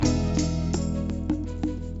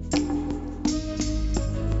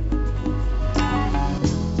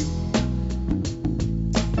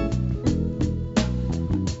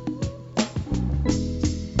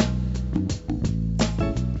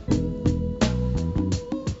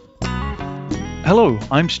Hello,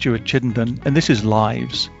 I'm Stuart Chiddenden, and this is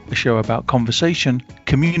Lives, a show about conversation,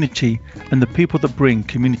 community, and the people that bring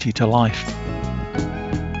community to life.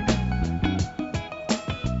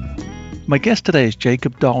 My guest today is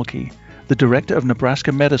Jacob Dahlke, the Director of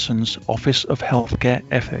Nebraska Medicine's Office of Healthcare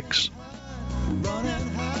Ethics.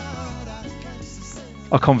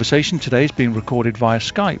 Our conversation today is being recorded via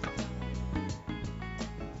Skype.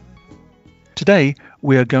 Today,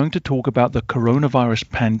 we are going to talk about the coronavirus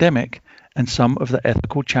pandemic and some of the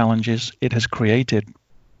ethical challenges it has created.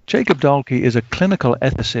 Jacob Dahlke is a clinical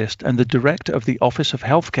ethicist and the director of the Office of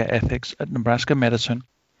Healthcare Ethics at Nebraska Medicine.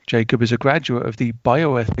 Jacob is a graduate of the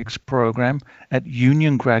Bioethics program at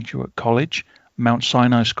Union Graduate College, Mount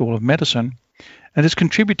Sinai School of Medicine, and has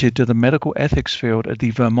contributed to the medical ethics field at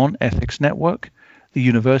the Vermont Ethics Network, the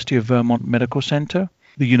University of Vermont Medical Center,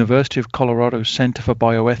 the University of Colorado Center for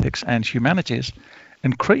Bioethics and Humanities,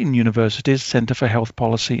 and Creighton University's Center for Health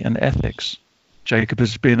Policy and Ethics. Jacob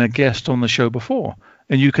has been a guest on the show before,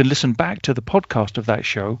 and you can listen back to the podcast of that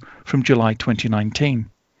show from July 2019.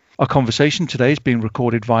 Our conversation today is being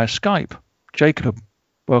recorded via Skype. Jacob,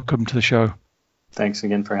 welcome to the show. Thanks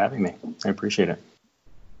again for having me. I appreciate it.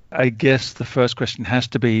 I guess the first question has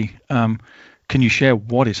to be, can you share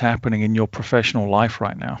what is happening in your professional life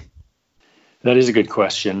right now? That is a good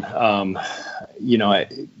question. A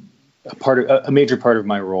major part of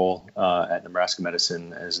my role at Nebraska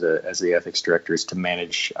Medicine as the ethics director is to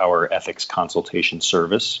manage our ethics consultation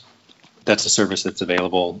service. That's a service that's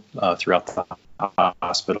available throughout the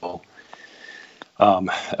hospital,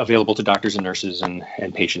 available to doctors and nurses and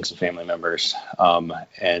patients and family members.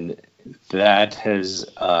 And that has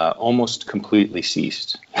almost completely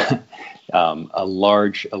ceased. A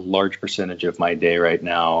large percentage of my day right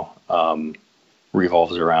now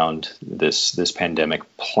revolves around this pandemic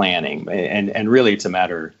planning, and really it's a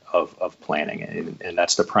matter of planning, and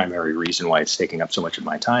that's the primary reason why it's taking up so much of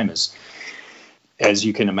my time. Is, as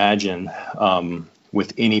you can imagine,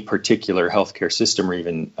 with any particular healthcare system or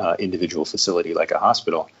even individual facility like a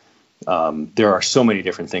hospital, there are so many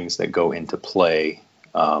different things that go into play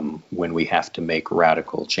when we have to make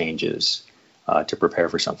radical changes to prepare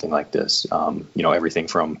for something like this. Everything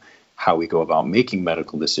from how we go about making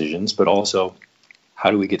medical decisions, but also how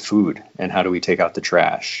do we get food, and how do we take out the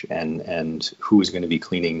trash, and who is going to be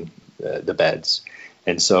cleaning the beds.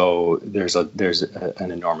 And so there's an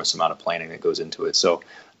enormous amount of planning that goes into it. So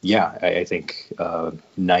yeah, I think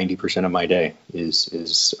 90% of my day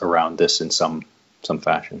is around this in some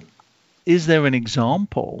fashion. Is there an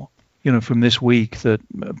example, from this week that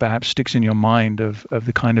perhaps sticks in your mind of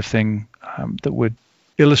the kind of thing that would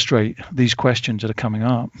illustrate these questions that are coming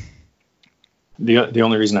up? The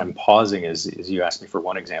only reason I'm pausing is you asked me for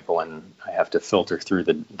one example, and I have to filter through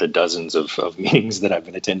the dozens of meetings that I've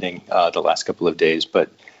been attending the last couple of days. But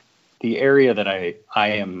the area that I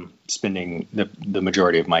am spending the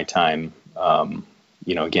majority of my time,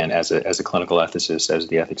 again, as a clinical ethicist, as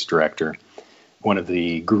the ethics director, one of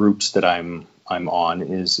the groups that I'm on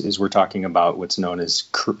is we're talking about what's known as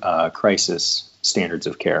crisis standards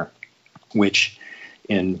of care, which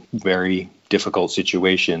in very difficult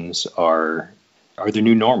situations are the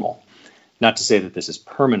new normal. Not to say that this is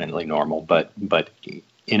permanently normal, but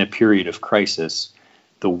in a period of crisis,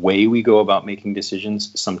 the way we go about making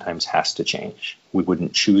decisions sometimes has to change. We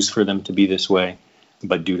wouldn't choose for them to be this way,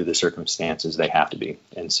 but due to the circumstances, they have to be.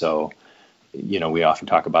 And so, we often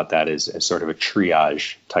talk about that as sort of a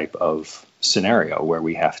triage type of scenario where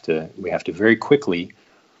we have to very quickly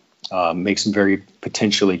make some very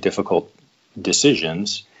potentially difficult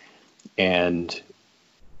decisions. And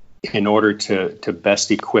in order to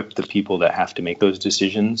best equip the people that have to make those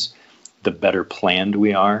decisions, the better planned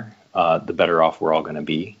we are, the better off we're all going to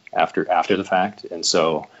be after the fact. And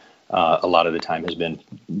so a lot of the time has been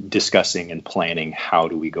discussing and planning how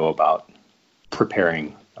do we go about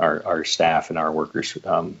preparing our staff and our workers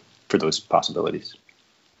for those possibilities.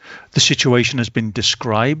 The situation has been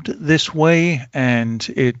described this way, and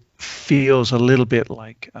it feels a little bit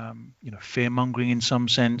like fear-mongering in some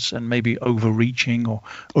sense, and maybe overreaching or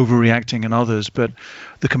overreacting in others. But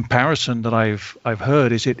the comparison that I've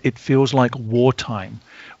heard is it feels like wartime.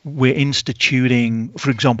 We're instituting, for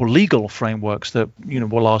example, legal frameworks that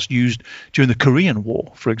were last used during the Korean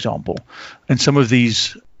War, for example. And some of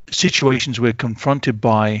these situations we're confronted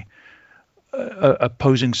by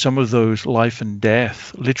opposing some of those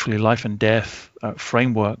literally life and death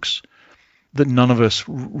frameworks that none of us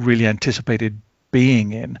really anticipated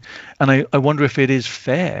being in. And I wonder if it is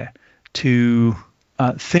fair to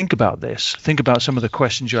think about this, think about some of the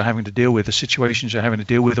questions you're having to deal with, the situations you're having to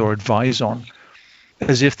deal with or advise on,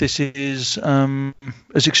 as if this is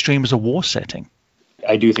as extreme as a war setting.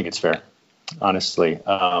 I do think it's fair. honestly.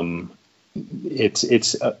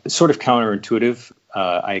 It's sort of counterintuitive.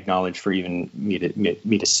 I acknowledge for even me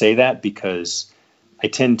to say that, because I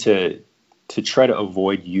tend to try to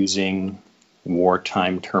avoid using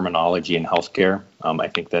wartime terminology in healthcare. I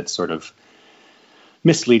think that's sort of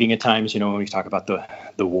misleading at times. When we talk about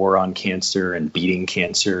the war on cancer and beating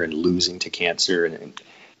cancer and losing to cancer, and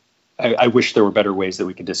I wish there were better ways that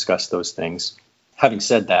we could discuss those things. Having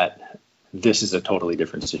said that, this is a totally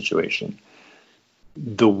different situation.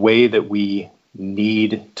 The way that we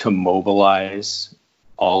need to mobilize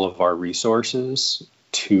all of our resources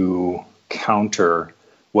to counter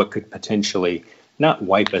what could potentially not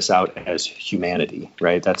wipe us out as humanity,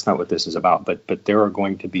 right? That's not what this is about. But there are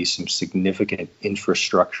going to be some significant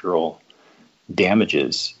infrastructural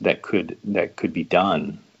damages that could be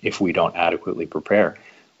done if we don't adequately prepare,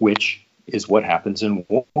 which is what happens in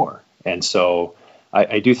war. And so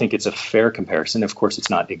I do think it's a fair comparison. Of course, it's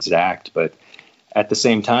not exact, but at the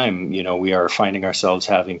same time, we are finding ourselves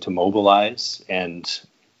having to mobilize and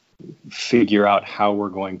figure out how we're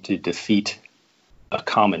going to defeat a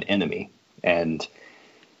common enemy. And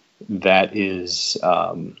that is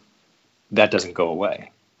that doesn't go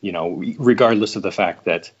away, regardless of the fact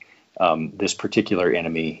that this particular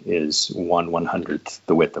enemy is 1/100th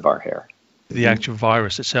the width of our hair. The actual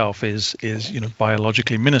virus itself is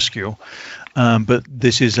biologically minuscule, but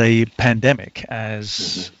this is a pandemic,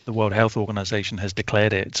 as the World Health Organization has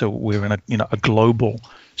declared it. So we're in a global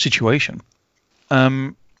situation.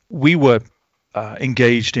 We were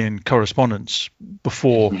engaged in correspondence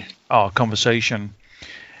before our conversation,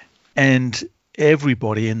 and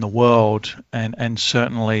everybody in the world, and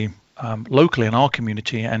certainly locally in our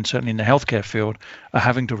community, and certainly in the healthcare field, are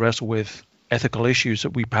having to wrestle with ethical issues that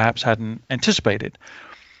we perhaps hadn't anticipated.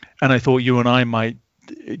 And I thought you and I might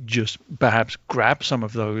just perhaps grab some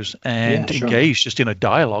of those and engage just in a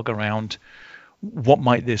dialogue around what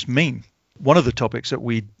might this mean. One of the topics that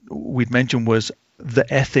we'd mentioned was the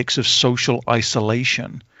ethics of social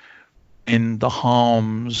isolation, and the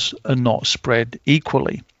harms are not spread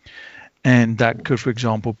equally. And that could, for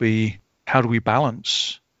example, be, how do we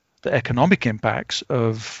balance the economic impacts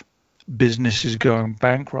of businesses going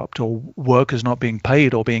bankrupt, or workers not being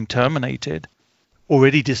paid or being terminated,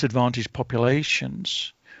 already disadvantaged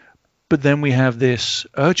populations. But then we have this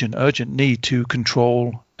urgent need to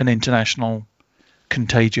control an international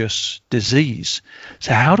contagious disease.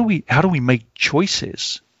 So how do we make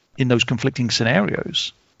choices in those conflicting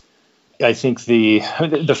scenarios? I think the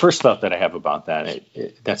first thought that I have about that,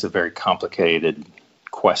 that's a very complicated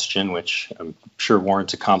question, which I'm sure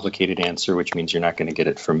warrants a complicated answer, which means you're not going to get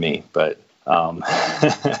it from me. But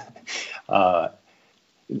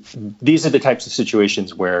these are the types of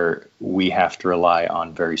situations where we have to rely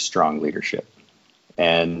on very strong leadership.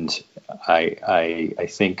 And I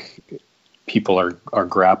think people are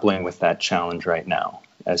grappling with that challenge right now,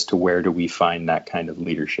 as to where do we find that kind of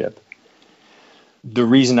leadership. The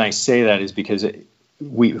reason I say that is because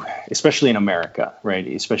we, especially in America, right,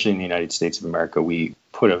 especially in the United States of America, we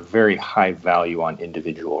put a very high value on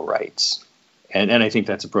individual rights. And I think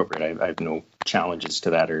that's appropriate. I have no challenges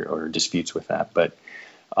to that or disputes with that. But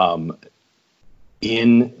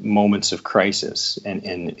in moments of crisis, and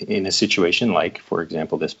in a situation like, for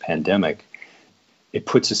example, this pandemic, it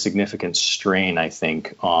puts a significant strain, I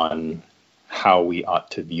think, on how we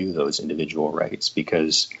ought to view those individual rights.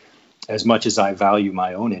 Because as much as I value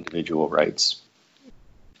my own individual rights,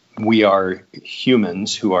 we are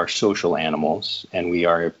humans who are social animals, and we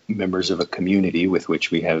are members of a community with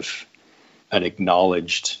which we have an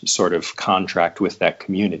acknowledged sort of contract with that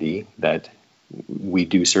community, that we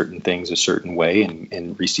do certain things a certain way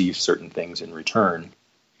and receive certain things in return.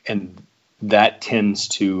 And that tends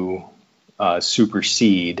to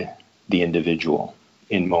supersede the individual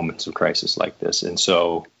in moments of crisis like this. And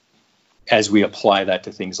so as we apply that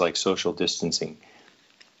to things like social distancing,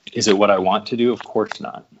 is it what I want to do? Of course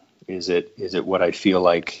not. Is it what I feel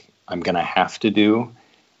like I'm going to have to do?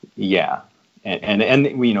 Yeah.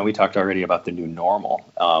 And we talked already about the new normal.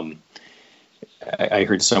 I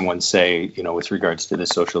heard someone say, with regards to the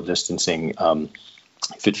social distancing,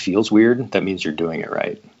 if it feels weird, that means you're doing it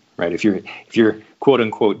right. Right. If you're quote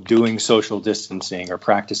unquote doing social distancing or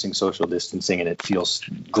practicing social distancing and it feels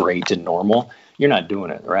great and normal, you're not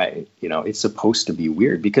doing it right. It's supposed to be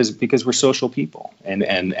weird because we're social people,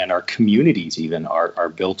 and our communities even are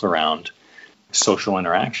built around social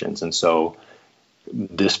interactions. And so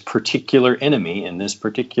this particular enemy in this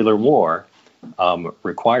particular war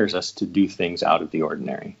requires us to do things out of the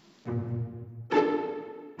ordinary.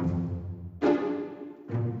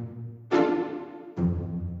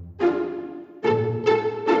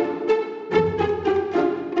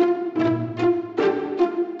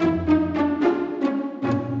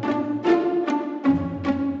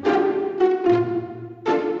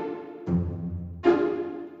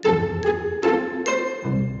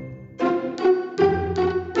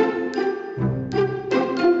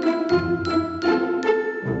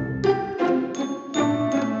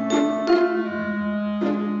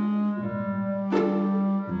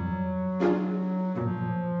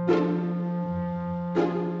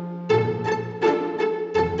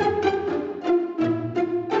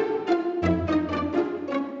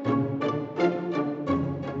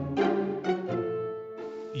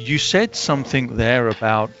 You said something there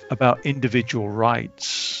about individual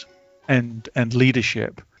rights and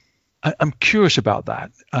leadership. I'm curious about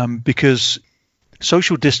that because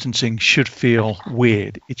social distancing should feel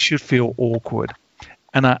weird. It should feel awkward,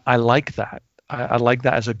 and I like that. I like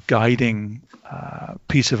that as a guiding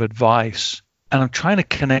piece of advice. And I'm trying to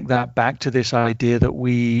connect that back to this idea that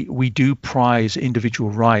we do prize individual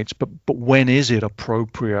rights, but when is it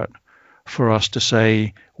appropriate for us to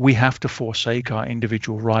say we have to forsake our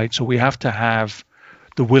individual rights, or we have to have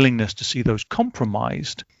the willingness to see those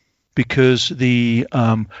compromised because the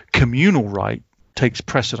communal right takes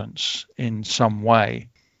precedence in some way?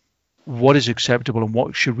 What is acceptable and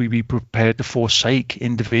what should we be prepared to forsake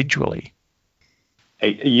individually?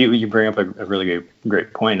 You bring up a really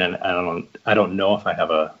great point, and I don't know if I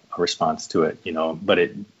have a response to it,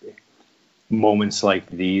 but moments like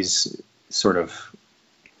these sort of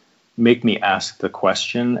make me ask the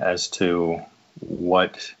question as to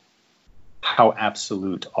how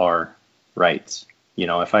absolute are rights.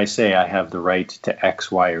 If I say I have the right to X,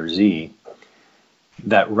 Y, or Z,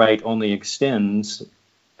 that right only extends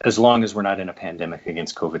as long as we're not in a pandemic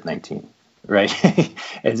against COVID-19. Right.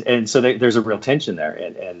 and so there's a real tension there.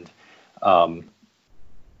 And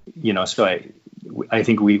so I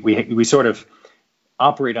think we sort of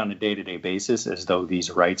operate on a day-to-day basis as though these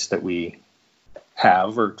rights that we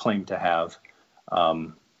have or claim to have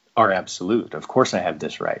are absolute. Of course I have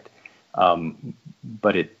this right.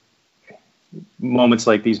 But moments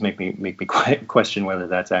like these make me question whether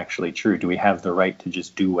that's actually true. Do we have the right to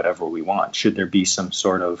just do whatever we want? Should there be some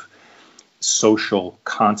sort of social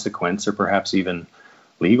consequence or perhaps even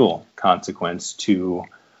legal consequence to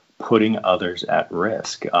putting others at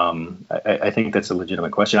risk? I think that's a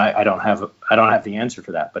legitimate question. I don't have the answer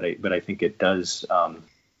for that, but I think it does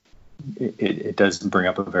it does bring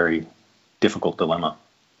up a very difficult dilemma.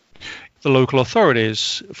 The local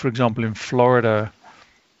authorities, for example, in Florida,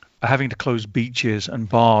 are having to close beaches and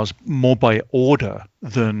bars more by order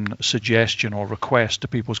than suggestion or request to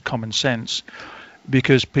people's common sense,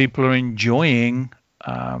 because people are enjoying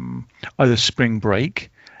either spring break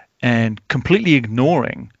and completely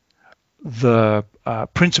ignoring the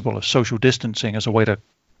principle of social distancing as a way to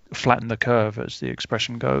flatten the curve, as the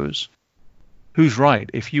expression goes. Who's right?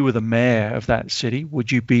 If you were the mayor of that city, would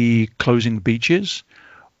you be closing beaches?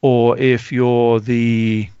 Or if you're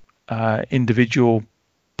the individual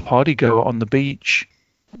partygoer on the beach,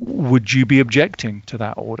 would you be objecting to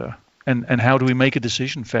that order? And how do we make a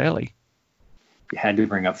decision fairly? You had to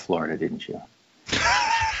bring up Florida, didn't you?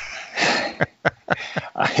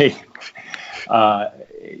 I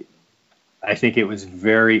think it was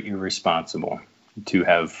very irresponsible to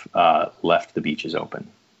have left the beaches open,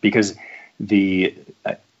 because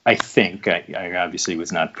I think I obviously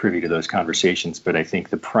was not privy to those conversations, but I think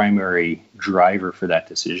the primary driver for that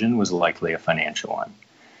decision was likely a financial one.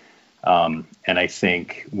 And I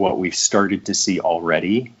think what we've started to see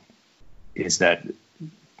already is that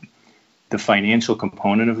the financial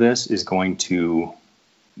component of this is going to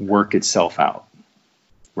work itself out,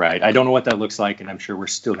 right? I don't know what that looks like, and I'm sure we're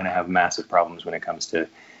still going to have massive problems when it comes to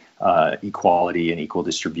equality and equal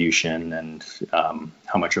distribution, and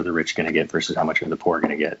how much are the rich going to get versus how much are the poor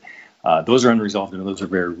going to get. Those are unresolved, and those are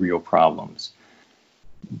very real problems.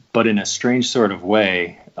 But in a strange sort of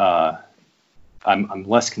way, I'm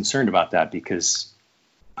less concerned about that, because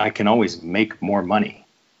I can always make more money,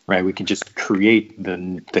 right? We can just create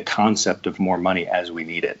the concept of more money as we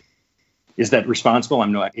need it. Is that responsible?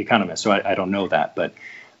 I'm no economist, so I don't know that, but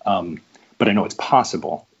I know it's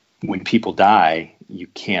possible. When people die, you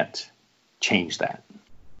can't change that.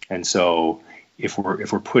 And so if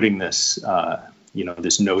we're putting this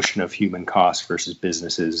this notion of human cost versus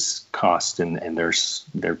businesses cost and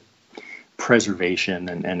their preservation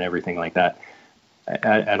and everything like that,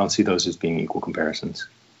 I don't see those as being equal comparisons.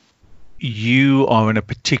 You are in a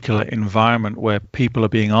particular environment where people are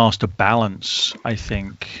being asked to balance, I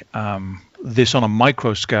think, this on a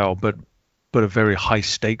micro scale, but a very high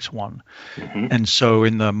stakes one. Mm-hmm. And so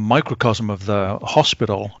in the microcosm of the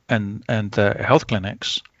hospital and the health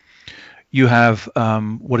clinics, you have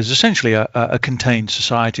what is essentially a contained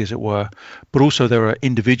society, as it were, but also there are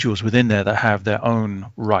individuals within there that have their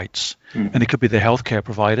own rights. Mm-hmm. And it could be the healthcare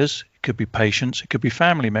providers, it could be patients, it could be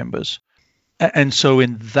family members. And so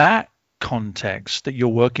in that context that you're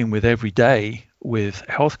working with every day with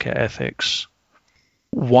healthcare ethics,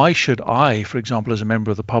 why should I, for example, as a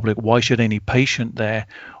member of the public, why should any patient there,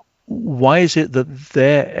 why is it that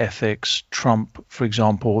their ethics trump, for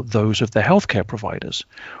example, those of the healthcare providers?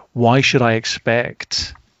 Why do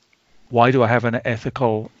I have an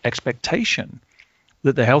ethical expectation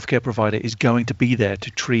that the healthcare provider is going to be there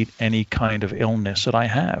to treat any kind of illness that I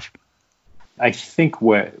have. I think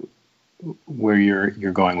where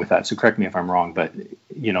you're going with that, so correct me if I'm wrong, but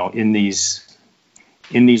in these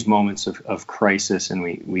moments of crisis, and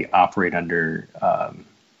we operate under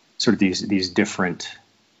sort of these different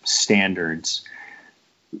standards,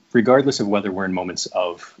 regardless of whether we're in moments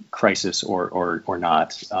of crisis or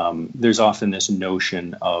not, there's often this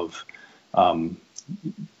notion of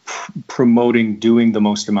promoting doing the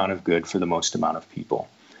most amount of good for the most amount of people.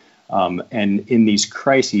 And in these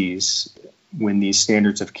crises, when these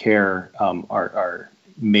standards of care are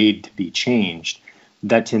made to be changed,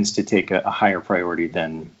 that tends to take a higher priority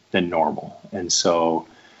than normal. And so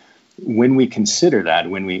when we consider that,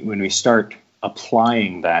 when we start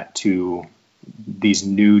applying that to these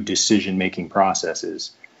new decision-making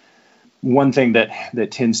processes, one thing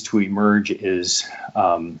that tends to emerge is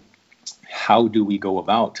how do we go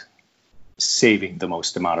about saving the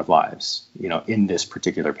most amount of lives, in this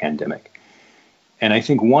particular pandemic? And I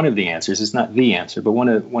think one of the answers, it's not the answer, but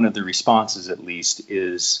one of the responses at least,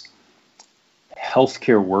 is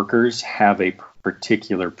healthcare workers have a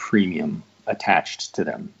particular premium attached to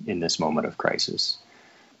them in this moment of crisis.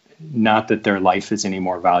 Not that their life is any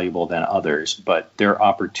more valuable than others, but their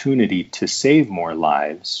opportunity to save more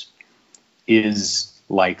lives is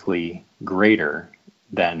likely greater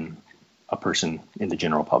than a person in the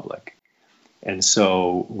general public. And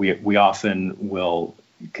so we often will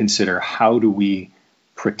consider, how do we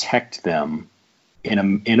protect them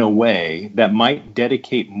in a way that might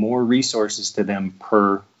dedicate more resources to them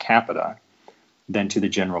per capita than to the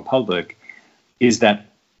general public? Is that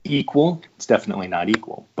equal? It's definitely not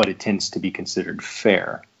equal, but it tends to be considered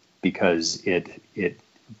fair because it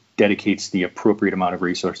dedicates the appropriate amount of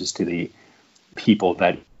resources to the people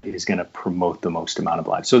that is going to promote the most amount of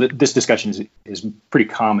lives. So this discussion is pretty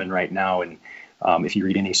common right now, and if you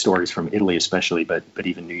read any stories from Italy especially, but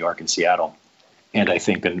even New York and Seattle, and I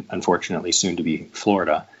think unfortunately soon to be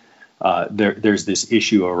Florida, there's this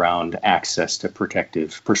issue around access to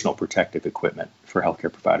personal protective equipment for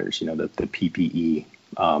healthcare providers, the PPE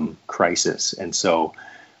crisis. And so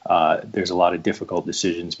there's a lot of difficult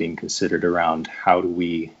decisions being considered around how do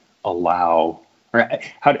we allow, or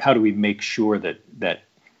how do we make sure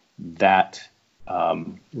that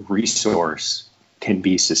resource can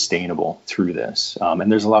be sustainable through this.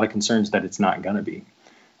 And there's a lot of concerns that it's not going to be.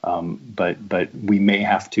 But we may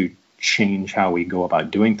have to change how we go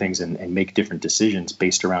about doing things and make different decisions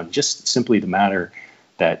based around just simply the matter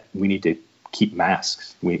that we need to keep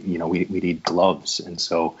masks. We need gloves. And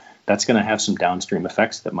so that's going to have some downstream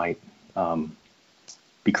effects that might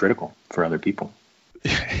be critical for other people.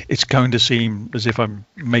 It's going to seem as if I'm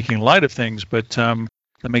making light of things, but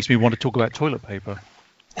that makes me want to talk about toilet paper.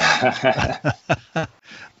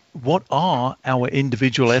 What are our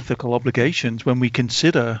individual ethical obligations when we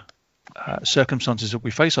consider circumstances that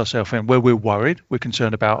we face ourselves in, where we're worried, we're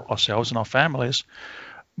concerned about ourselves and our families,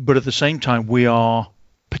 but at the same time we are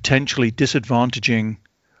potentially disadvantaging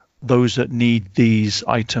those that need these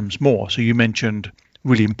items more? So you mentioned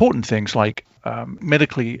really important things like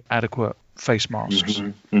medically adequate face masks,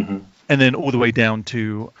 and then all the way down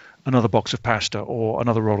to another box of pasta or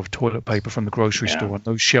another roll of toilet paper from the grocery store, and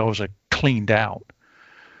those shelves are cleaned out.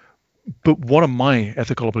 But what are my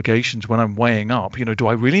ethical obligations when I'm weighing up? Do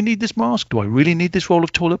I really need this mask? Do I really need this roll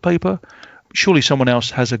of toilet paper? Surely someone else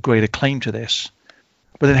has a greater claim to this.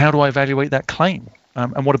 But then how do I evaluate that claim?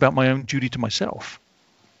 And what about my own duty to myself?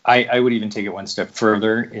 I would even take it one step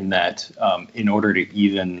further in that in order to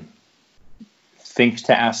even think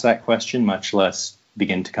to ask that question, much less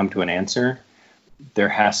begin to come to an answer, there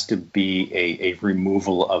has to be a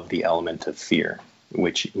removal of the element of fear,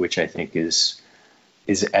 which I think is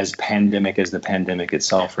as pandemic as the pandemic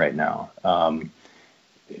itself right now.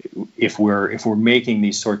 If we're making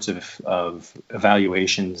these sorts of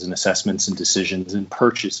evaluations and assessments and decisions and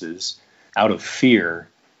purchases out of fear,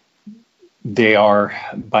 they are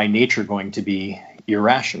by nature going to be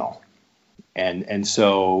irrational. And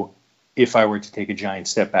so if I were to take a giant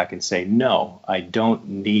step back and say, no, I don't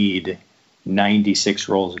need 96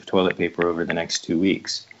 rolls of toilet paper over the next 2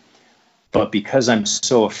 weeks, but because I'm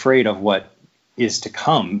so afraid of what is to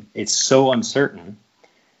come, it's so uncertain,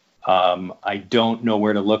 I don't know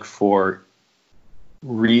where to look for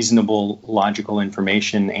reasonable, logical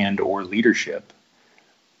information and or leadership.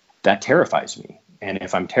 That terrifies me. And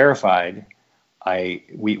if I'm terrified,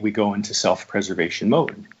 we go into self-preservation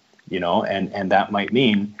mode, and that might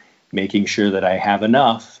mean making sure that I have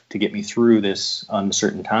enough to get me through this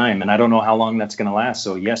uncertain time. And I don't know how long that's going to last.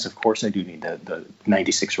 So yes, of course I do need the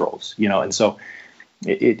 96 rolls, and so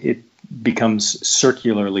it becomes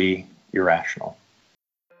circularly irrational.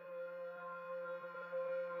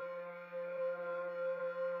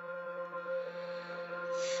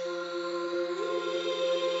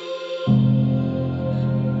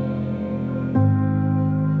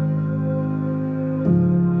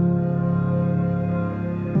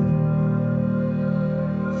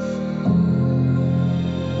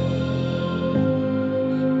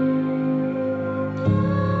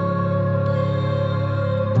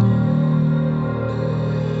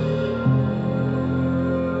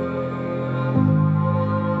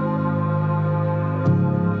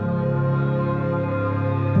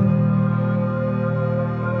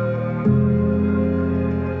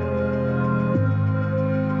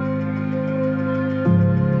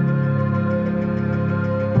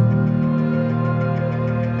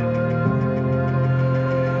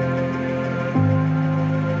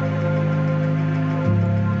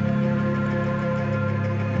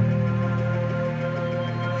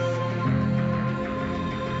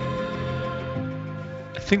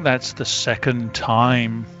 think that's the second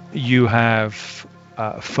time you have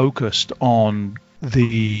focused on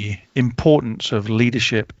the importance of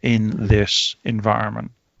leadership in this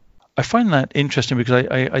environment. I find that interesting because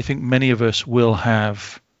I think many of us will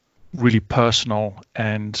have really personal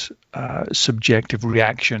and subjective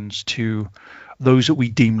reactions to those that we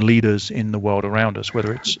deem leaders in the world around us,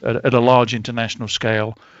 whether it's at a large international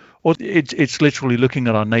scale or it's literally looking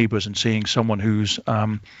at our neighbors and seeing someone who's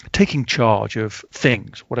taking charge of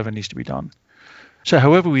things, whatever needs to be done. So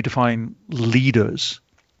however we define leaders,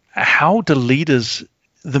 how do leaders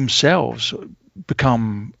themselves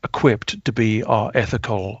become equipped to be our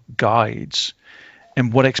ethical guides?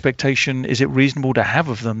 And what expectation is it reasonable to have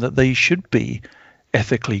of them that they should be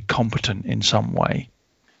ethically competent in some way?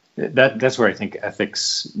 That's where I think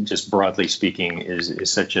ethics, just broadly speaking,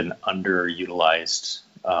 is such an underutilized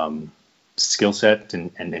skill set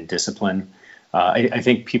and discipline. I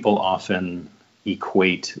think people often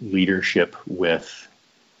equate leadership with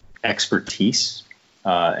expertise,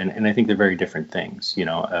 and I think they're very different things.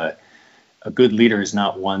 A good leader is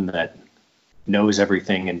not one that knows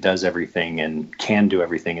everything and does everything and can do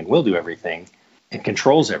everything and will do everything and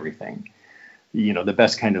controls everything. The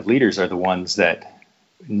best kind of leaders are the ones that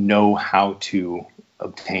know how to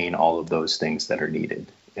obtain all of those things that are needed,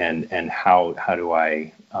 and how do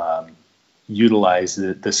I utilize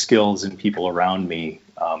the skills and people around me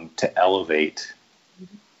to elevate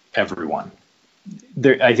everyone.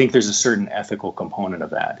 I think there's a certain ethical component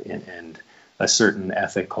of that, and a certain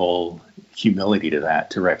ethical humility to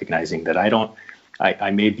that, to recognizing that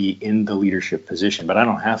I may be in the leadership position, but I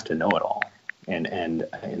don't have to know it all.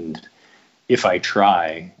 And if I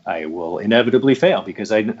try, I will inevitably fail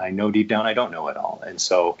because I know deep down I don't know it all. And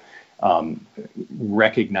so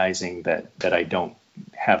recognizing that I don't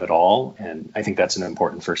have it all, and I think that's an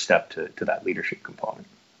important first step to that leadership component.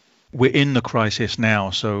 We're in the crisis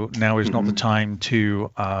now, so now is not the time to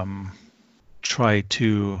try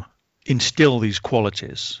to instill these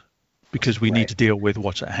qualities because we need to deal with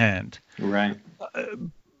what's at hand. Right.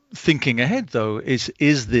 Thinking ahead, though,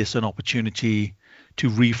 is this an opportunity to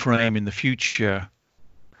reframe in the future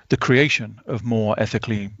the creation of more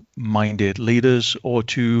ethically minded leaders, or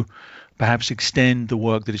to perhaps extend the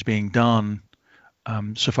work that is being done,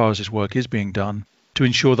 so far as this work is being done, to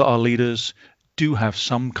ensure that our leaders do have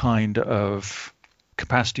some kind of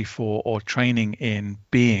capacity for or training in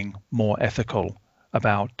being more ethical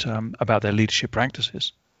about their leadership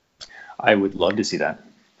practices? I would love to see that.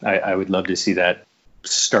 I would love to see that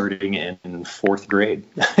starting in fourth grade,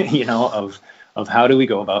 of how do we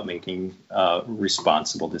go about making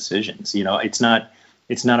responsible decisions. It's not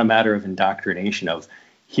a matter of indoctrination of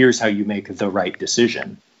here's how you make the right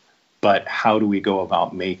decision, but how do we go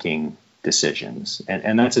about making decisions?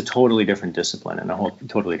 And that's a totally different discipline and a whole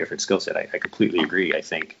totally different skill set. I completely agree. I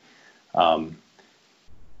think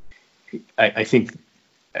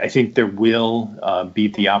there will be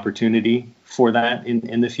the opportunity for that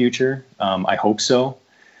in the future. I hope so.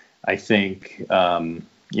 I think,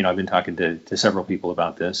 I've been talking to several people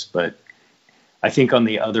about this, but I think on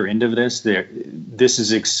the other end of this, this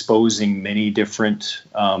is exposing many different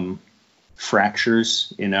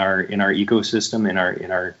fractures in our ecosystem, in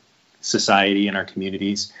our society, in our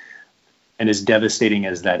communities. And as devastating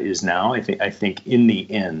as that is now, I think in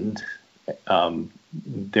the end,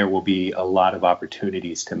 there will be a lot of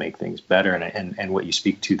opportunities to make things better. And what you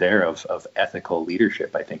speak to there of ethical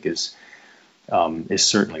leadership, I think is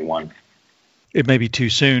certainly one. It may be too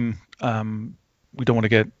soon. We don't want to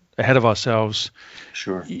get ahead of ourselves.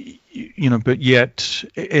 Sure. But yet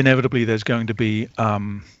inevitably there's going to be,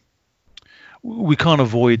 we can't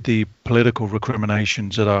avoid the political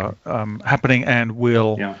recriminations that are happening and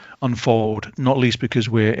will unfold, not least because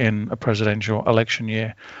we're in a presidential election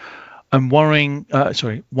year. I'm wondering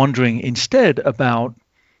instead about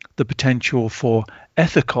the potential for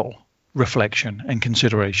ethical reflection and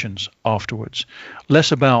considerations afterwards,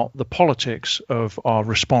 less about the politics of our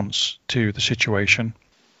response to the situation,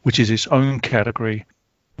 which is its own category.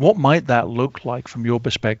 What might that look like from your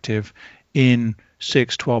perspective in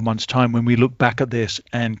 6-12 months' time when we look back at this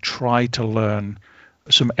and try to learn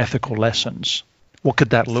some ethical lessons? What could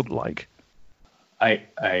that look like?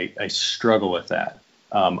 I struggle with that.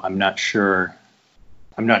 I'm not sure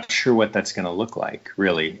what that's going to look like,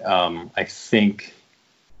 really. I think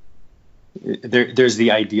there's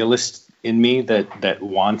the idealist in me that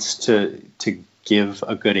wants to give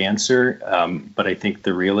a good answer, but I think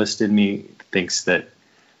the realist in me thinks that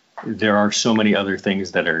there are so many other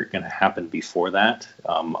things that are going to happen before that,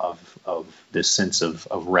 of this sense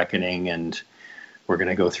of reckoning, and we're going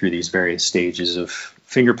to go through these various stages of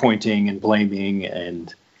finger pointing and blaming,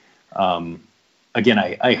 and again,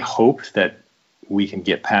 I hope that we can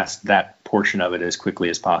get past that portion of it as quickly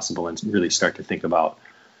as possible and really start to think about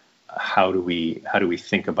how do we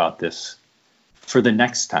think about this for the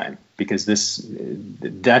next time, because that's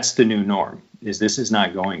the new norm. This is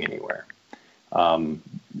not going anywhere.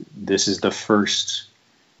 This is the first.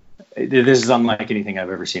 This is unlike anything I've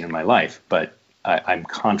ever seen in my life, but I'm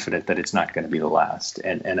confident that it's not going to be the last.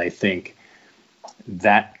 And I think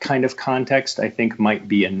that kind of context, I think, might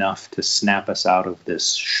be enough to snap us out of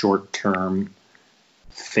this short-term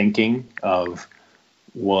thinking of,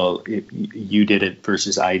 well, you did it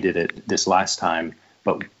versus I did it this last time,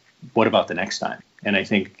 but what about the next time? And I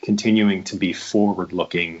think continuing to be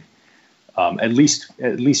forward-looking at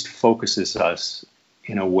least focuses us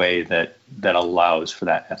in a way that allows for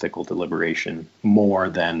that ethical deliberation more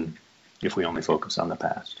than if we only focus on the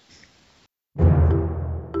past.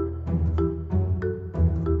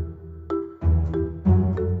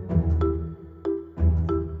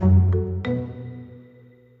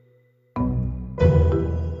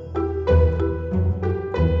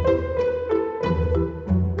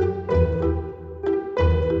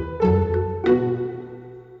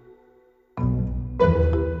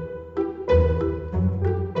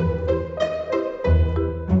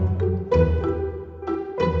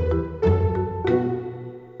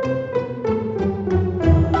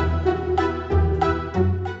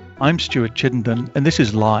 I'm Stuart Chittenden, and this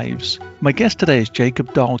is Lives. My guest today is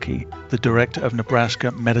Jacob Dahlke, the Director of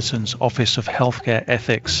Nebraska Medicine's Office of Healthcare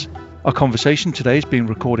Ethics. Our conversation today is being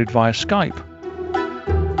recorded via Skype.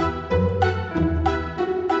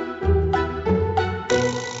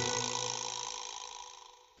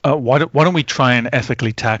 Why don't we try and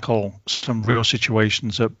ethically tackle some real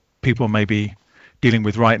situations that people may be dealing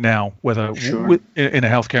with right now, whether in a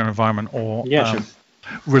healthcare environment or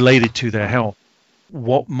related to their health?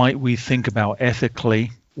 What might we think about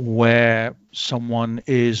ethically where someone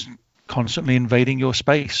is constantly invading your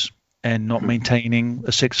space and not maintaining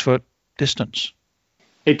a 6-foot distance?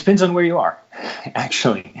 It depends on where you are,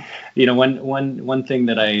 actually. One thing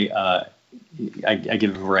that I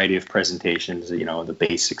give a variety of presentations, the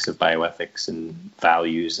basics of bioethics and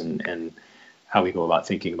values and how we go about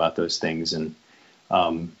thinking about those things. And,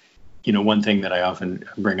 one thing that I often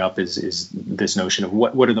bring up is this notion of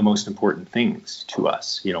what are the most important things to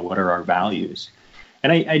us? What are our values?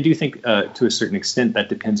 And I do think to a certain extent that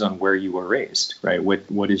depends on where you were raised, right?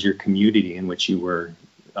 What is your community in which you were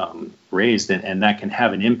raised? And that can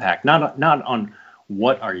have an impact, not on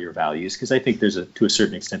what are your values, because I think to a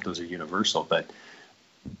certain extent those are universal,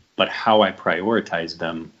 but how I prioritize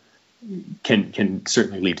them can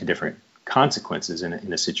certainly lead to different consequences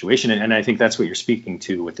in a situation. And I think that's what you're speaking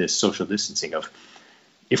to with this social distancing of,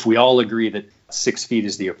 if we all agree that 6 feet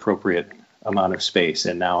is the appropriate amount of space,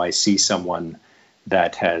 and now I see someone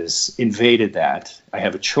that has invaded that, I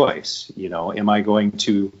have a choice. Am I going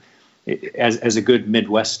to, as a good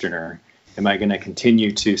Midwesterner, am I going to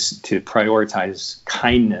continue to prioritize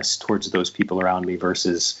kindness towards those people around me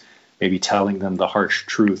versus maybe telling them the harsh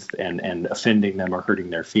truth and offending them or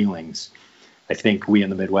hurting their feelings? I think we in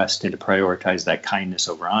the Midwest tend to prioritize that kindness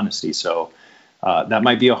over honesty. So that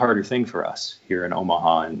might be a harder thing for us here in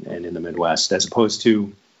Omaha and in the Midwest, as opposed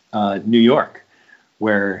to New York,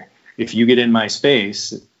 where if you get in my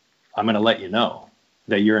space, I'm going to let you know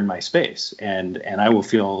that you're in my space. And I will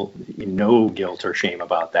feel no guilt or shame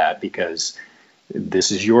about that, because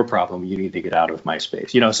this is your problem. You need to get out of my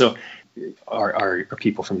space. So are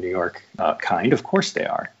people from New York kind? Of course they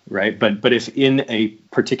are, right? But if in a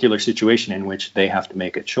particular situation in which they have to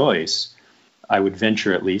make a choice, I would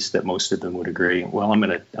venture at least that most of them would agree, well, I'm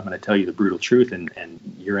gonna tell you the brutal truth, and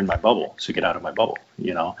you're in my bubble, so get out of my bubble.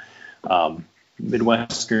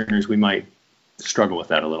 Midwesterners, we might struggle with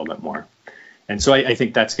that a little bit more. And so I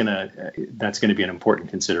think that's gonna be an important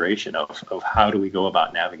consideration of how do we go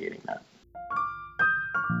about navigating that.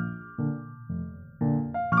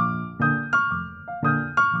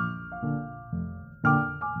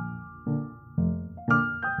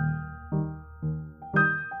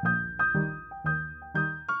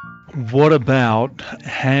 What about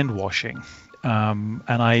hand washing? And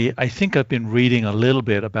I think I've been reading a little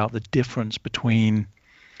bit about the difference between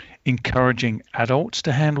encouraging adults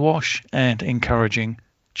to hand wash and encouraging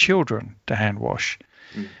children to hand wash.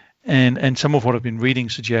 And some of what I've been reading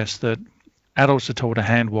suggests that adults are told to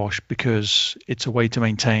hand wash because it's a way to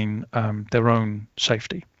maintain their own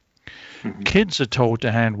safety. Kids are told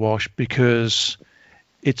to hand wash because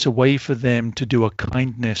it's a way for them to do a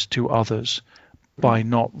kindness to others by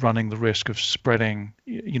not running the risk of spreading,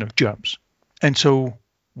 germs. And so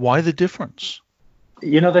why the difference?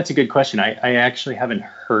 That's a good question. I actually haven't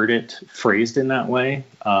heard it phrased in that way.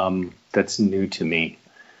 That's new to me.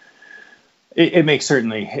 It makes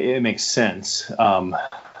sense.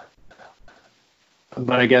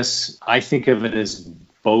 But I guess I think of it as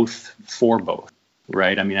both for both,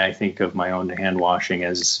 right? I mean, I think of my own hand washing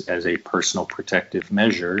as a personal protective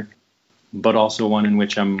measure, but also one in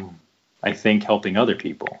which I think, helping other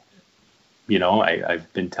people.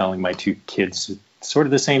 I've been telling my two kids sort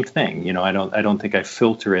of the same thing. I don't think I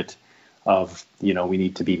filter it of, we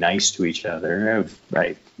need to be nice to each other.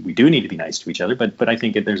 We do need to be nice to each other, but I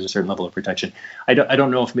think there's a certain level of protection. I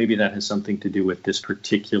don't know if maybe that has something to do with this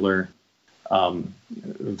particular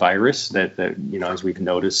virus that as we've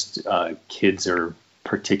noticed, kids are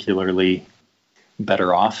particularly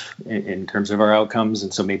better off in terms of our outcomes,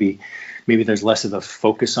 and so maybe there's less of a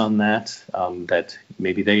focus on that. That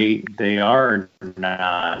maybe they are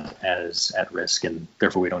not as at risk, and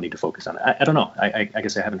therefore we don't need to focus on it. I don't know. I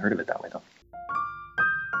guess I haven't heard of it that way though.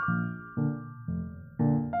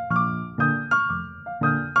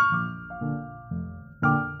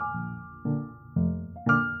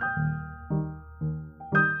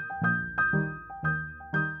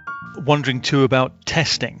 Wondering too about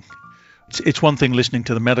testing. It's one thing listening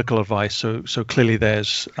to the medical advice, so clearly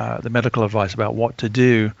there's the medical advice about what to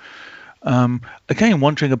do. Again,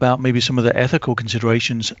 wondering about maybe some of the ethical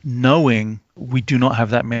considerations, knowing we do not have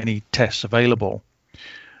that many tests available.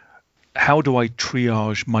 How do I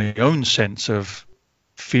triage my own sense of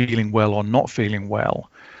feeling well or not feeling well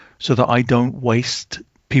so that I don't waste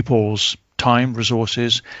people's time,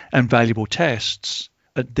 resources, and valuable tests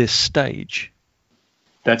at this stage?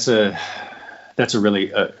 That's a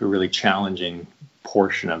really challenging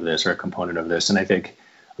portion of this, or a component of this, and I think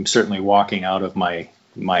I'm certainly walking out of my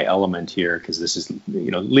element here, because this is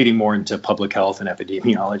leading more into public health and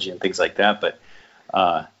epidemiology and things like that. But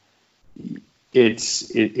it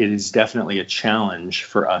is definitely a challenge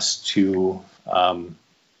for us to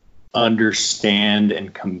understand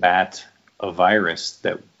and combat a virus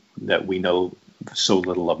that we know so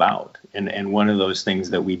little about. And one of those things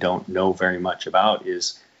that we don't know very much about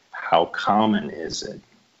is how common is it?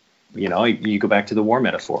 You go back to the war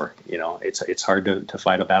metaphor. It's hard to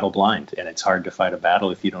fight a battle blind, and it's hard to fight a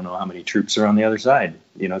battle if you don't know how many troops are on the other side.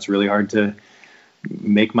 It's really hard to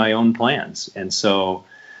make my own plans. And so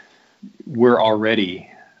we're already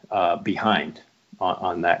behind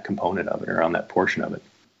on that component of it, or on that portion of it.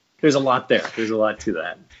 There's a lot there. There's a lot to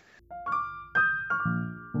that.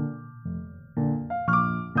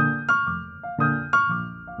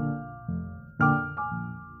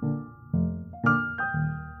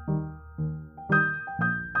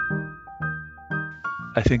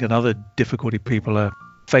 I think another difficulty people are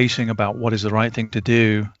facing about what is the right thing to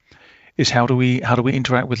do is how do we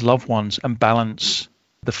interact with loved ones and balance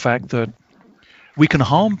the fact that we can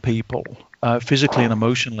harm people physically and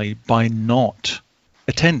emotionally by not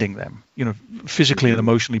attending them, physically and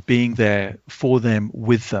emotionally being there for them,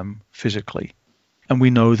 with them physically. And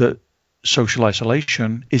we know that social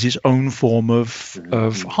isolation is its own form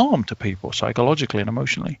of harm to people psychologically and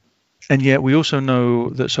emotionally. And yet we also know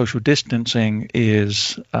that social distancing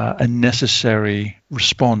is a necessary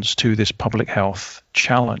response to this public health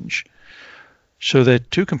challenge. So they're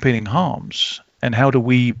two competing harms. And how do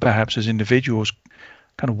we, perhaps as individuals,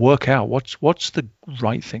 kind of work out what's the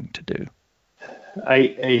right thing to do?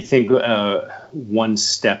 I think one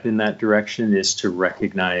step in that direction is to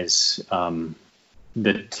recognize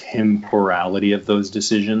the temporality of those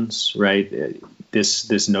decisions, right?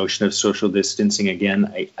 This notion of social distancing,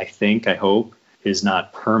 again, I hope, is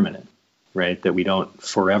not permanent, right? That we don't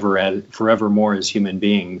forevermore as human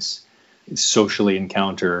beings socially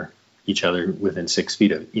encounter each other within 6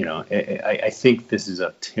 feet of, I think this is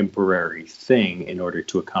a temporary thing in order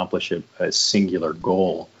to accomplish a singular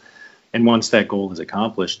goal. And once that goal is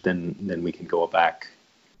accomplished, then we can go back,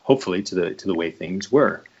 hopefully, to the way things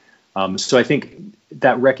were. So I think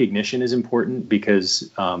that recognition is important, because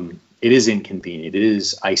it is inconvenient, it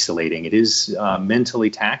is isolating, it is mentally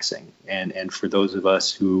taxing. And for those of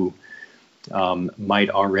us who might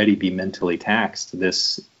already be mentally taxed,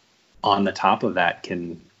 this on the top of that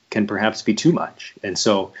can perhaps be too much. And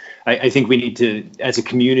so I think we need to, as a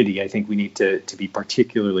community, I think we need to be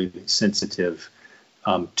particularly sensitive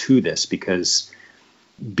to this, because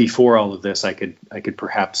before all of this, I could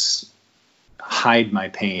perhaps hide my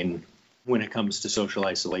pain when it comes to social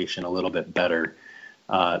isolation a little bit better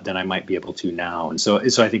than I might be able to now. And so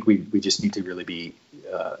I think we just need to really be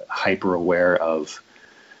hyper aware of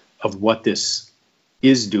what this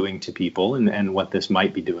is doing to people, and what this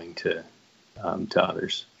might be doing to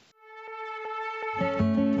others.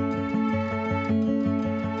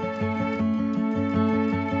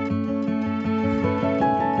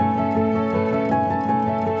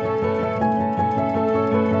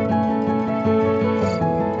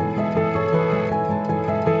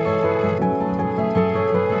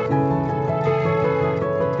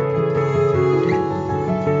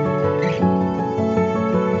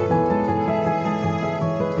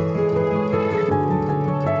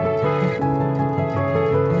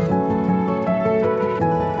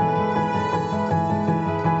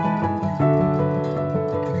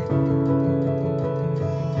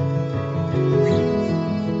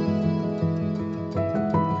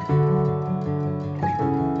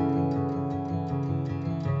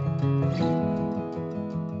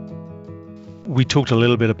 talked a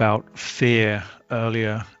little bit about fear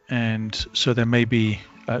earlier, and so there may be,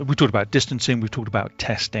 we talked about distancing, we've talked about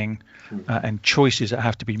testing and choices that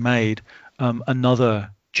have to be made.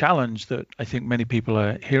 Another challenge that I think many people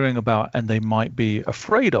are hearing about and they might be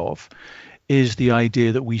afraid of is the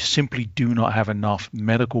idea that we simply do not have enough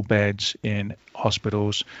medical beds in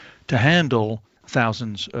hospitals to handle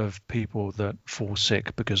thousands of people that fall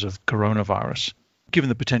sick because of coronavirus. Given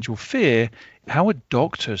the potential fear, how are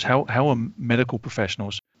doctors, how are medical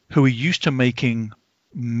professionals who are used to making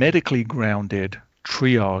medically grounded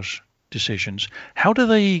triage decisions, how do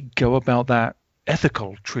they go about that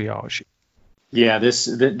ethical triage? Yeah, this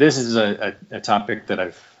is a topic that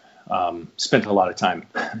I've spent a lot of time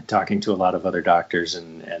talking to a lot of other doctors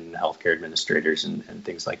and healthcare administrators and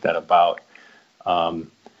things like that about.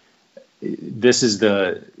 This is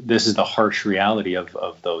the harsh reality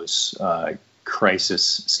of those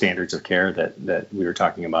crisis standards of care that we were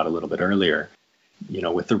talking about a little bit earlier. You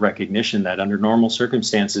know, with the recognition that under normal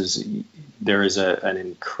circumstances, there is an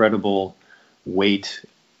incredible weight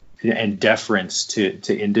and deference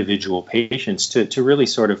to individual patients to really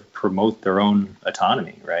sort of promote their own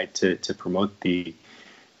autonomy, right? To promote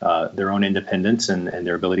their own independence and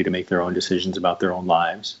their ability to make their own decisions about their own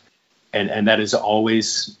lives. And that is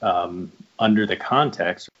always under the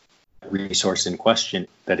context, resource in question,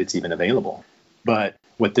 that it's even available. But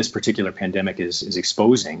what this particular pandemic is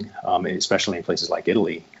exposing, especially in places like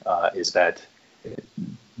Italy, is that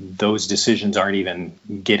those decisions aren't even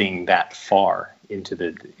getting that far into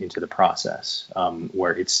the process,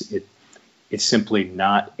 where it's simply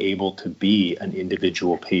not able to be an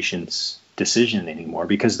individual patient's decision anymore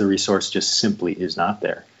because the resource just simply is not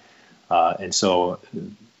there. And so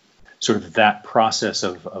sort of that process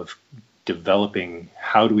of developing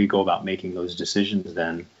how do we go about making those decisions,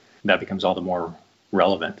 then that becomes all the more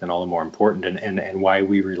relevant and all the more important, and why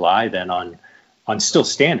we rely then on still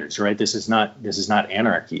standards, right? This is not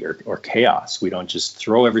anarchy or chaos. We don't just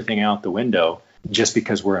throw everything out the window just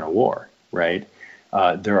because we're in a war, right?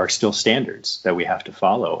 There are still standards that we have to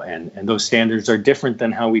follow, and those standards are different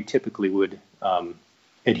than how we typically would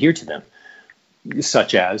adhere to them,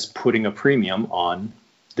 such as putting a premium on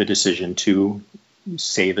the decision to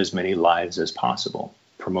save as many lives as possible,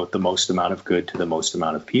 promote the most amount of good to the most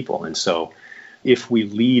amount of people. And so if we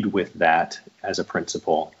lead with that as a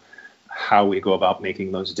principle, how we go about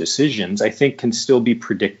making those decisions, I think, can still be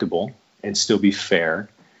predictable and still be fair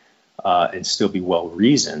and still be well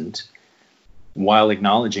reasoned, while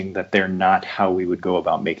acknowledging that they're not how we would go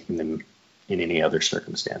about making them in any other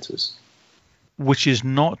circumstances. Which is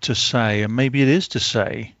not to say, and maybe it is to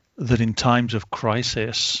say, that in times of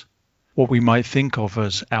crisis, what we might think of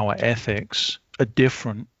as our ethics are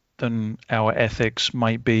different than our ethics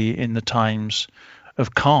might be in the times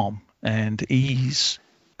of calm and ease.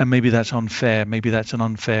 And maybe that's unfair. Maybe that's an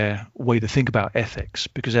unfair way to think about ethics,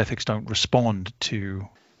 because ethics don't respond to,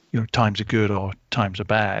 times are good or times are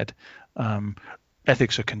bad.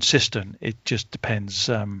 Ethics are consistent. It just depends,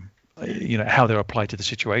 how they're applied to the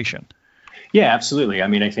situation. Yeah, absolutely. I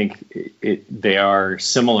mean, I think they are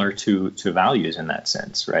similar to values in that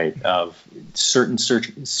sense, right? Of certain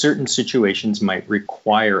situations might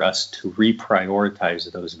require us to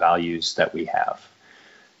reprioritize those values that we have.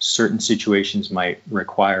 Certain situations might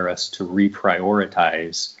require us to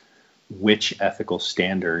reprioritize which ethical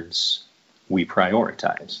standards we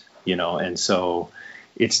prioritize, and so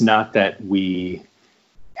it's not that we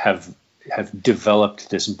have developed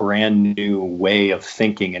this brand new way of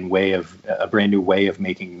thinking and a brand new way of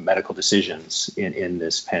making medical decisions in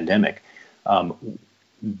this pandemic.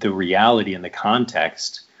 The reality and the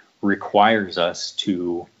context requires us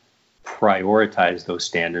to prioritize those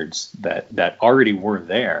standards that already were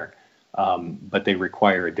there, but they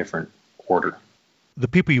require a different order. The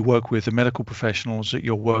people you work with, the medical professionals that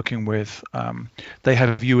you're working with, they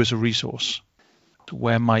have you as a resource.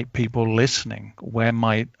 Where might people listening, where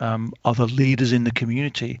might other leaders in the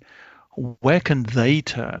community, where can they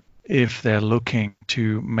turn if they're looking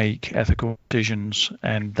to make ethical decisions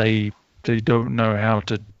and they don't know how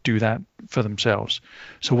to do that for themselves?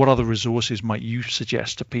 So what other resources might you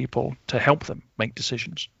suggest to people to help them make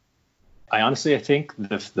decisions? I think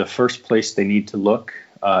the first place they need to look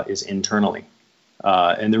is internally.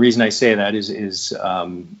 And the reason I say that is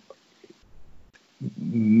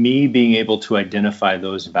me being able to identify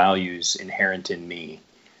those values inherent in me,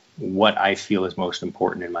 what I feel is most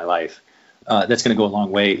important in my life. That's going to go a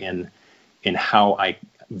long way in how I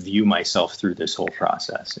view myself through this whole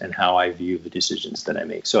process and how I view the decisions that I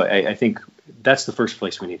make. So I think that's the first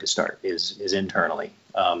place we need to start is internally.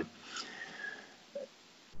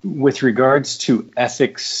 With regards to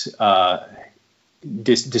ethics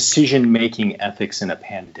decision-making ethics in a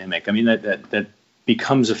pandemic. I mean, that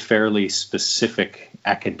becomes a fairly specific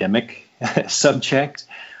academic subject,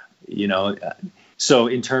 So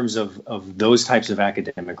in terms of those types of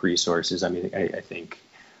academic resources, I mean, I think,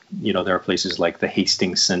 there are places like the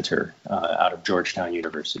Hastings Center out of Georgetown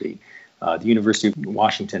University. The University of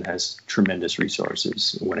Washington has tremendous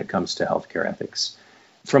resources when it comes to healthcare ethics.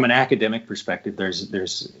 From an academic perspective,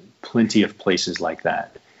 there's plenty of places like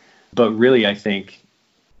that. But really, I think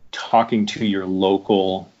talking to your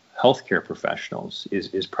local healthcare professionals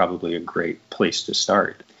is probably a great place to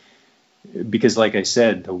start. Because like I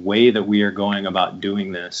said, the way that we are going about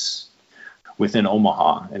doing this within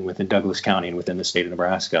Omaha and within Douglas County and within the state of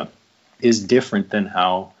Nebraska is different than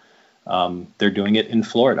how they're doing it in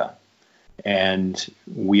Florida. And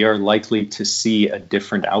we are likely to see a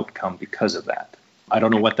different outcome because of that. I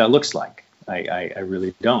don't know what that looks like. I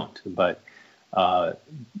really don't. But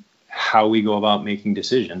how we go about making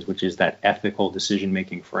decisions, which is that ethical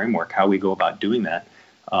decision-making framework, how we go about doing that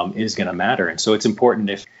is going to matter. And so it's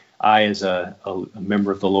important if I, as a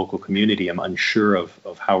member of the local community, am unsure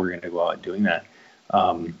of how we're going to go out doing that,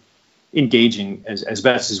 engaging as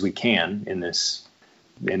best as we can in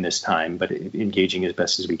this time, but engaging as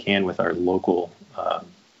best as we can with our local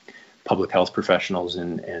public health professionals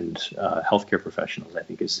and healthcare professionals, I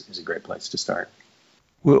think is a great place to start.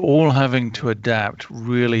 We're all having to adapt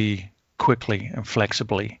really quickly and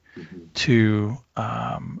flexibly to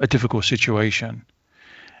a difficult situation.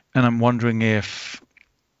 And I'm wondering if,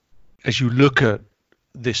 as you look at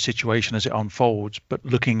this situation as it unfolds, but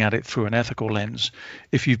looking at it through an ethical lens,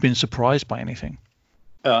 if you've been surprised by anything.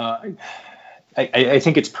 I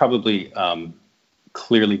think it's probably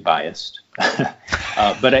clearly biased,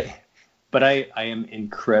 but I am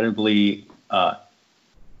incredibly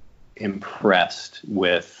impressed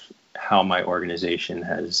with how my organization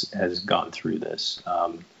has gone through this.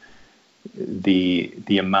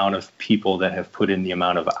 The amount of people that have put in the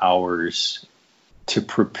amount of hours to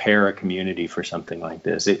prepare a community for something like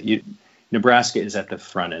this. Nebraska is at the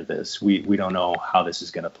front of this. We don't know how this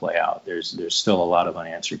is going to play out. There's still a lot of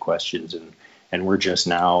unanswered questions, and we're just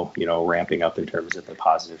now, ramping up in terms of the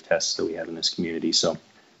positive tests that we have in this community. So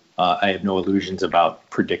I have no illusions about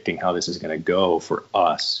predicting how this is going to go for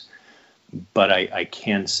us. But I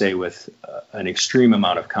can say with an extreme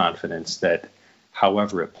amount of confidence that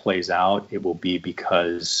however it plays out, it will be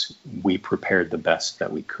because we prepared the best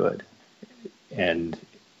that we could. And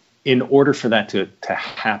in order for that to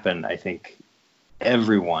happen, I think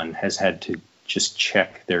everyone has had to just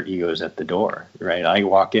check their egos at the door, right? I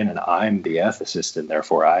walk in and I'm the ethicist and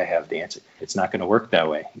therefore I have the answer. It's not going to work that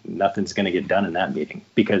way. Nothing's going to get done in that meeting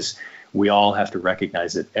because we all have to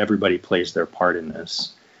recognize that everybody plays their part in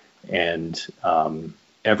this, and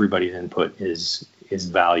everybody's input is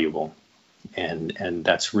valuable. And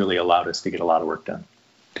that's really allowed us to get a lot of work done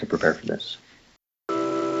to prepare for this.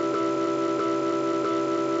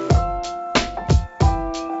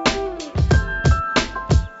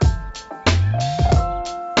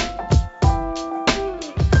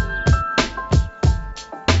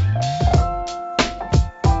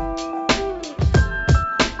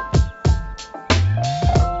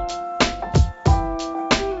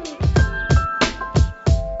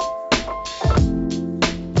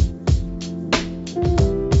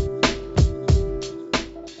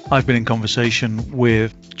 I've been in conversation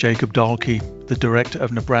with Jacob Dahlke, the director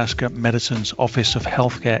of Nebraska Medicine's Office of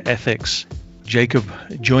Healthcare Ethics. Jacob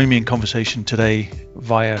joined me in conversation today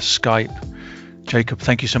via Skype. Jacob,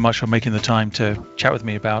 thank you so much for making the time to chat with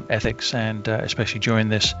me about ethics and especially during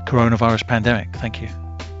this coronavirus pandemic. Thank you.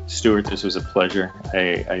 Stuart, this was a pleasure.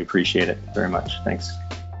 I appreciate it very much. Thanks.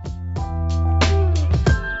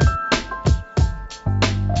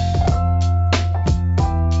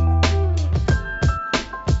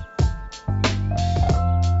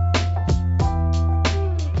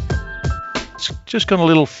 Just gone a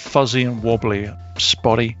little fuzzy and wobbly,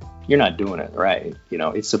 spotty. You're not doing it right.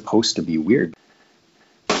 It's supposed to be weird.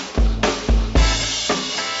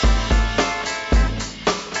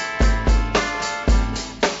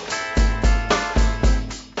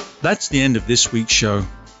 That's the end of this week's show.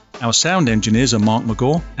 Our sound engineers are Mark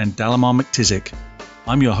McGaw and Dalamar McTizick.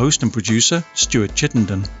 I'm your host and producer, Stuart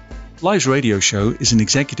Chittenden. Live's radio show is an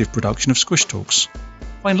executive production of Squish Talks.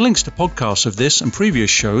 Find links to podcasts of this and previous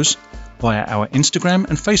shows via our Instagram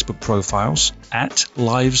and Facebook profiles at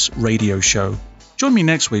Live's Radio Show. Join me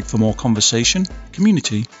next week for more conversation,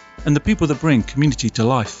 community, and the people that bring community to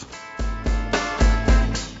life.